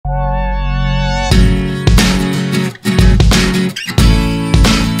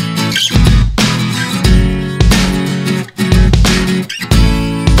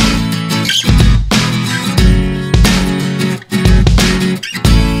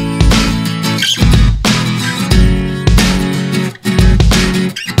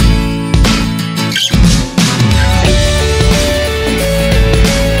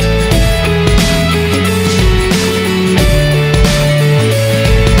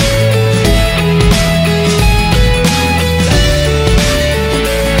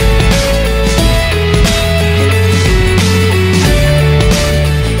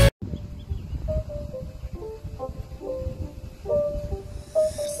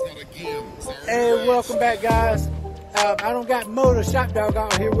Hey, welcome back, guys. I don't got Mo, the shop dog,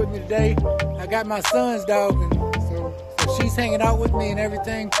 out here with me today. I got my son's dog, and so she's hanging out with me and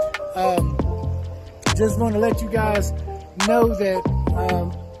everything. Just want to let you guys know that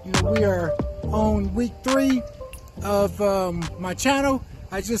we are on week 3 of my channel.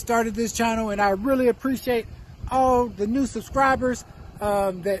 I just started this channel, and I really appreciate all the new subscribers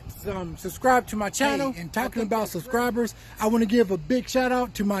that subscribe to my channel. Hey, and talking about subscribers, I want to give a big shout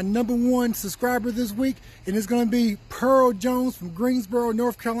out to my #1 subscriber this week, and it's going to be Pearl Jones from Greensboro,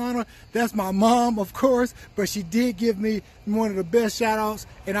 North Carolina. That's my mom, of course, but she did give me one of the best shout outs,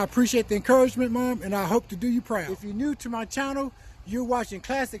 and I appreciate the encouragement, Mom, and I hope to do you proud. If you're new to my channel, you're watching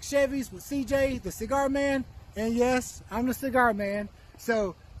Classic Chevys with CJ, the Cigar Man, and yes, I'm the Cigar Man.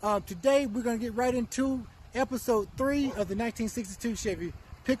 So today we're going to get right into episode 3 of the 1962 Chevy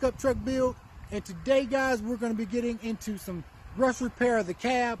pickup truck build. And today, guys, we're going to be getting into some rust repair of the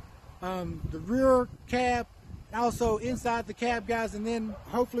cab, the rear cab, also inside the cab, guys. And then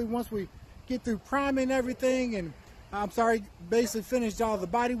hopefully once we get through priming everything and basically finished all the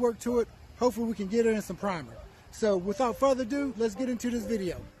body work to it, hopefully we can get it in some primer. So without further ado, let's get into this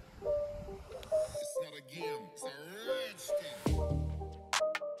video. It's not a game, it's a rich thing.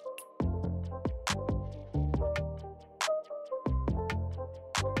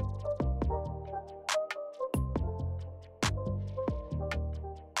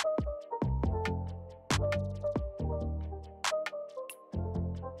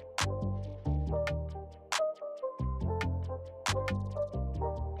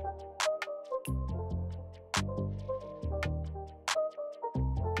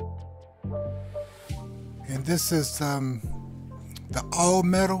 And this is the all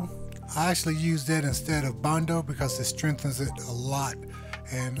metal. I actually use that instead of Bondo because it strengthens it a lot.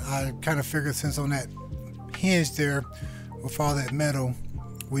 And I kind of figured since on that hinge there with all that metal,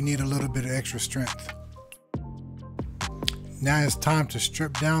 we need a little bit of extra strength. Now it's time to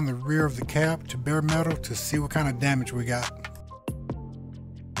strip down the rear of the cab to bare metal to see what kind of damage we got.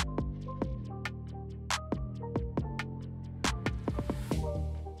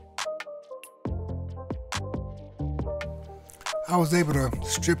 I was able to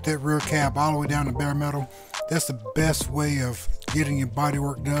strip that rear cab all the way down to bare metal. That's the best way of getting your body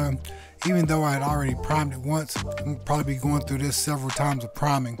work done. Even though I had already primed it once, I'm probably be going through this several times of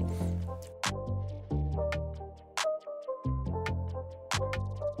priming.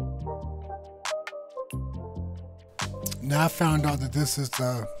 Now I found out that this is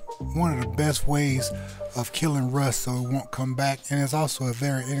one of the best ways of killing rust so it won't come back, and it's also a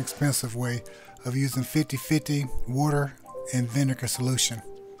very inexpensive way of using 50-50 water and vinegar solution.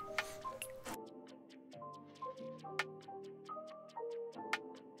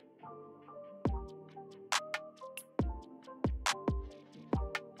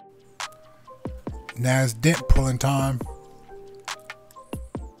 Now it's dent pulling time.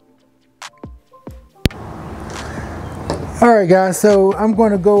 Alright, guys, so I'm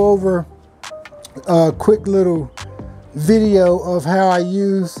going to go over a quick little video of how I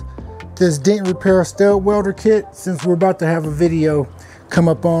use this dent repair stud welder kit, since we're about to have a video come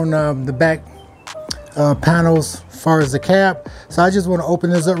up on the back panels as far as the cab. So I just want to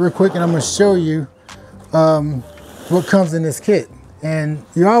open this up real quick, and I'm going to show you what comes in this kit. And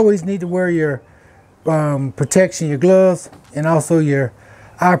you always need to wear your protection, your gloves, and also your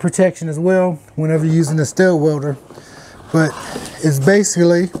eye protection as well whenever you're using the stud welder. But it's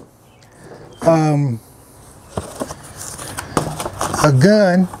basically a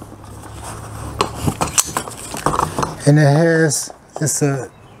gun, and it's a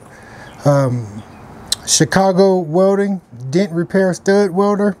Chicago welding dent repair stud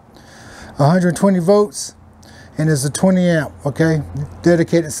welder, 120 volts, and it's a 20 amp, okay,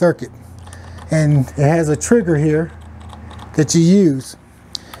 dedicated circuit. And it has a trigger here that you use,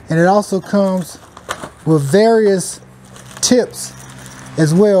 and it also comes with various tips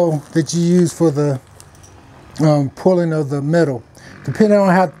as well that you use for the pulling of the metal, depending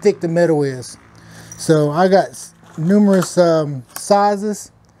on how thick the metal is. So I got numerous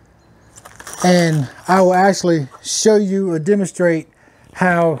sizes, and I will actually show you or demonstrate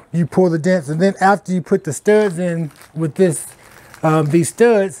how you pull the dents. And then after you put the studs in with this these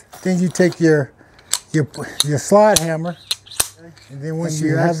studs, then you take your slide hammer, and then once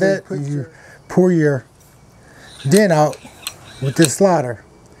you have that, you pour your dent out with this slider.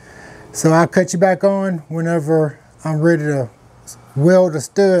 So I'll cut you back on whenever I'm ready to weld a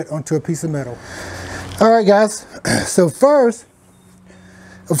stud onto a piece of metal. All right, guys, so first,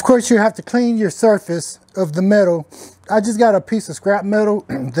 of course, you have to clean your surface of the metal. I just got a piece of scrap metal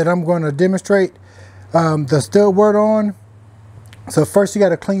that I'm going to demonstrate the stud weld on So first you got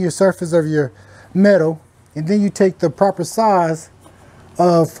to clean your surface of your metal, and then you take the proper size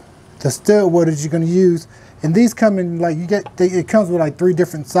of the stud welders you're going to use. And these come in like it comes with like 3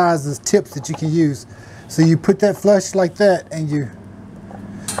 different sizes tips that you can use. So you put that flush like that, and you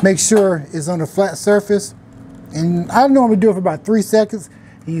make sure it's on a flat surface. And I normally do it for about 3 seconds.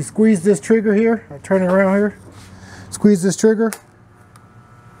 And you squeeze this trigger here. I turn it around here. Squeeze this trigger.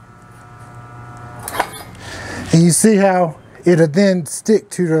 And you see how it'll then stick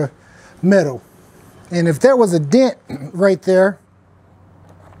to the metal. And if there was a dent right there,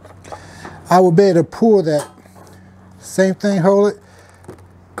 I would be able to pull that. Same thing, hold it.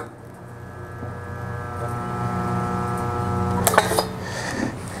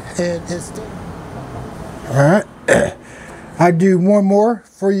 And it's all right. I do one more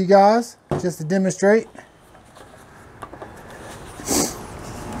for you guys just to demonstrate.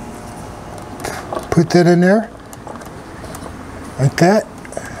 Put that in there like that.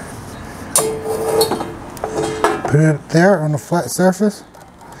 Put it there on a flat surface.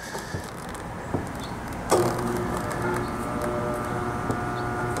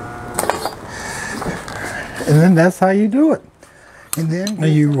 And then that's how you do it. And then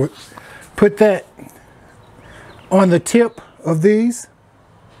you would put that on the tip of these,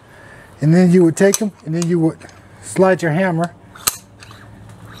 and then you would take them, and then you would slide your hammer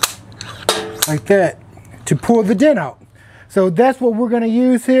like that to pull the dent out. So that's what we're going to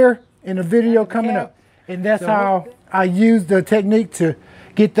use here in the video coming up. And that's how I use the technique to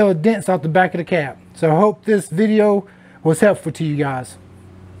get those dents out the back of the cab. So I hope this video was helpful to you guys.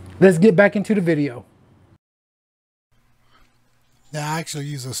 Let's get back into the video. Now I actually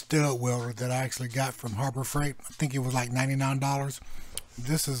use a stud welder that I actually got from Harbor Freight. I think it was like $99.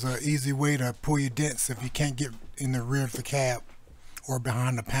 This is an easy way to pull your dents if you can't get in the rear of the cab or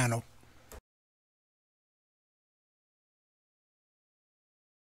behind the panel.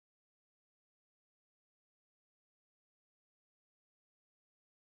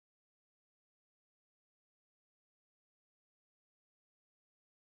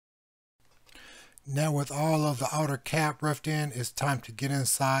 Now with all of the outer cap roughed in, it's time to get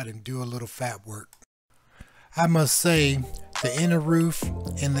inside and do a little fab work. I must say the inner roof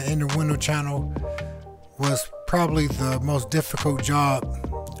and the inner window channel was probably the most difficult job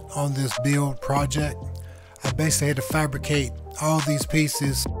on this build project. I basically had to fabricate all these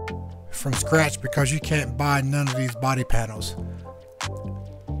pieces from scratch because you can't buy none of these body panels.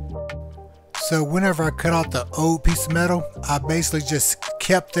 So whenever I cut out the old piece of metal, I basically just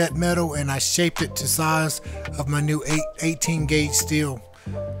kept that metal and I shaped it to size of my new 18 gauge steel.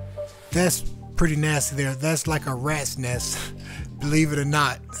 That's pretty nasty there. That's like a rat's nest, believe it or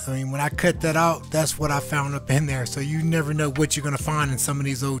not. I mean, when I cut that out, that's what I found up in there. So you never know what you're gonna find in some of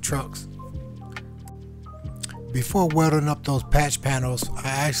these old trucks. Before welding up those patch panels, I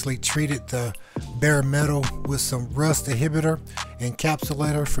actually treated the bare metal with some rust inhibitor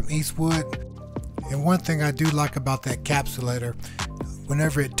encapsulator from Eastwood. And one thing I do like about that capsulator,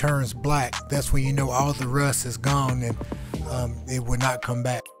 whenever it turns black, that's when you know all the rust is gone and it will not come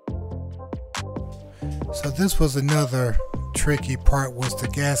back. So this was another tricky part, was the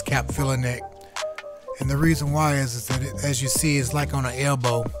gas cap filler neck. And the reason why is that it, as you see, it's like on an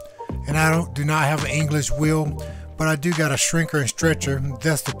elbow. And I do not have an English wheel, but I do got a shrinker and stretcher.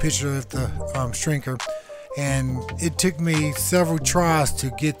 That's the picture of the shrinker. And it took me several tries to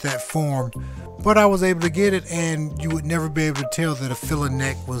get that form, but I was able to get it, and you would never be able to tell that a filler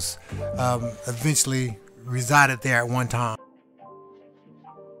neck was eventually resided there at one time.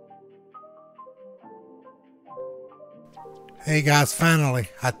 Hey guys, finally,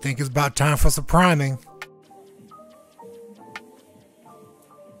 I think it's about time for some priming.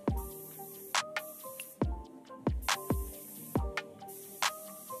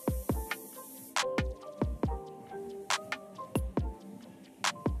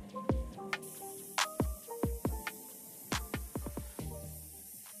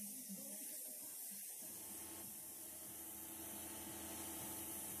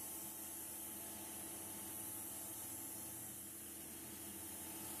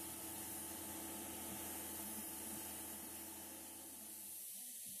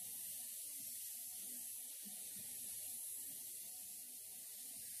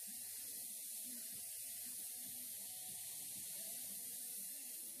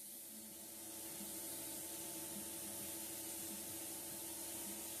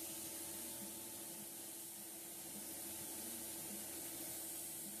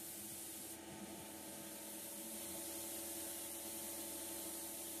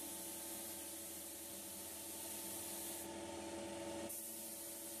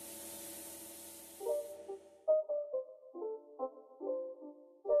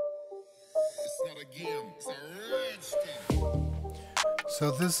 not a game, it's a rich thing.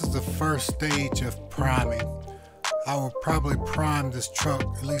 So this is the first stage of priming. I will probably prime this truck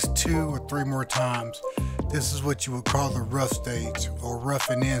at least 2 or 3 more times. This is what you would call the rough stage or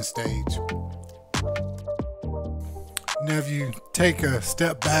roughing in stage. Now if you take a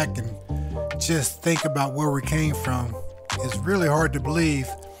step back and just think about where we came from, it's really hard to believe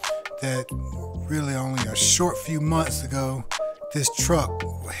that really only a short few months ago this truck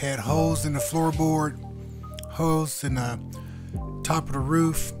had holes in the floorboard, holes in the top of the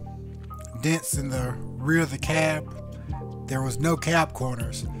roof, dents in the rear of the cab. There was no cab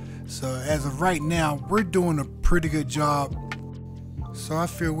corners. So as of right now, we're doing a pretty good job. So I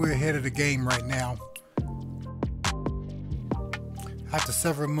feel we're ahead of the game right now. After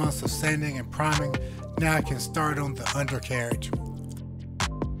several months of sanding and priming, now I can start on the undercarriage.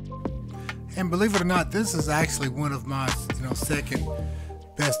 And believe it or not, this is actually one of my second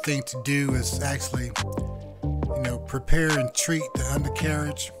best thing to do is actually prepare and treat the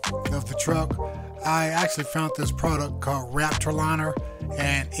undercarriage of the truck. I actually found this product called Raptor Liner,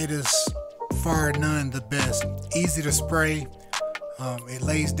 and it is far none the best. Easy to spray, it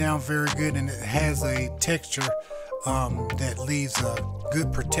lays down very good, and it has a texture that leaves a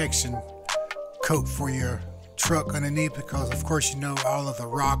good protection coat for your truck underneath, because of course all of the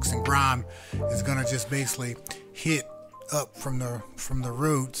rocks and grime is gonna just basically hit up from the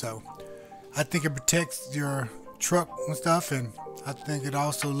road. So I think it protects your truck and stuff, and I think it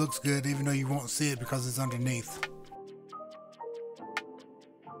also looks good even though you won't see it because it's underneath.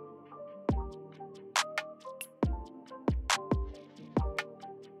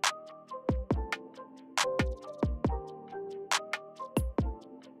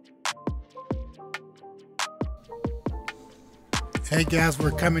 Hey guys,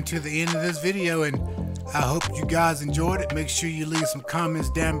 we're coming to the end of this video, and I hope you guys enjoyed it. Make sure you leave some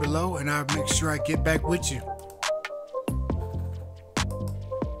comments down below, and I'll make sure I get back with you.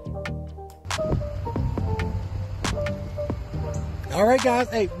 All right, guys.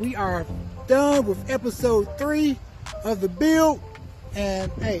 Hey, we are done with episode 3 of the build,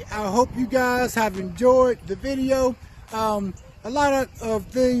 and hey, I hope you guys have enjoyed the video. A lot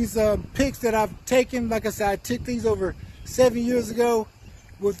of these pics that I've taken, like I said, I took these over 7 years ago,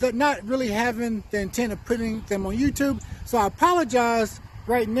 with not really having the intent of putting them on YouTube. So I apologize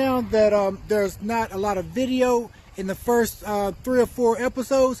right now that there's not a lot of video in the first 3 or 4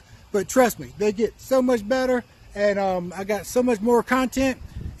 episodes, but trust me, they get so much better, and I got so much more content,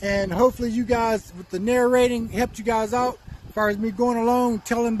 and hopefully you guys, with the narrating, helped you guys out as far as me going along,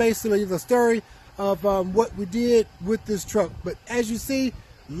 telling basically the story of what we did with this truck. But as you see,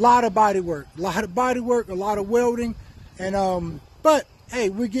 a lot of body work, a lot of welding, and but hey,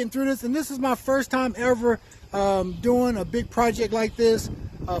 we're getting through this, and this is my first time ever doing a big project like this.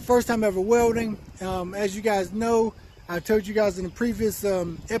 First time ever welding. As you guys know, I told you guys in the previous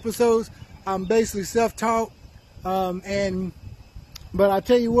episodes, I'm basically self-taught, but I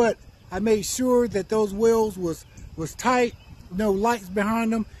tell you what, I made sure that those welds was tight, no lights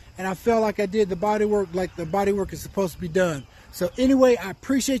behind them, and I felt like I did the body work like the body work is supposed to be done. So anyway, I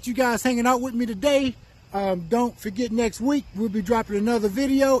appreciate you guys hanging out with me today. Don't forget, next week we'll be dropping another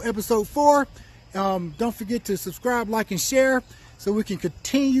video, episode 4. Don't forget to subscribe, like, and share so we can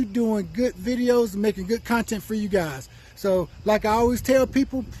continue doing good videos and making good content for you guys. So like I always tell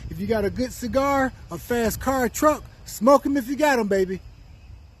people, if you got a good cigar, a fast car, a truck, smoke them if you got them, baby.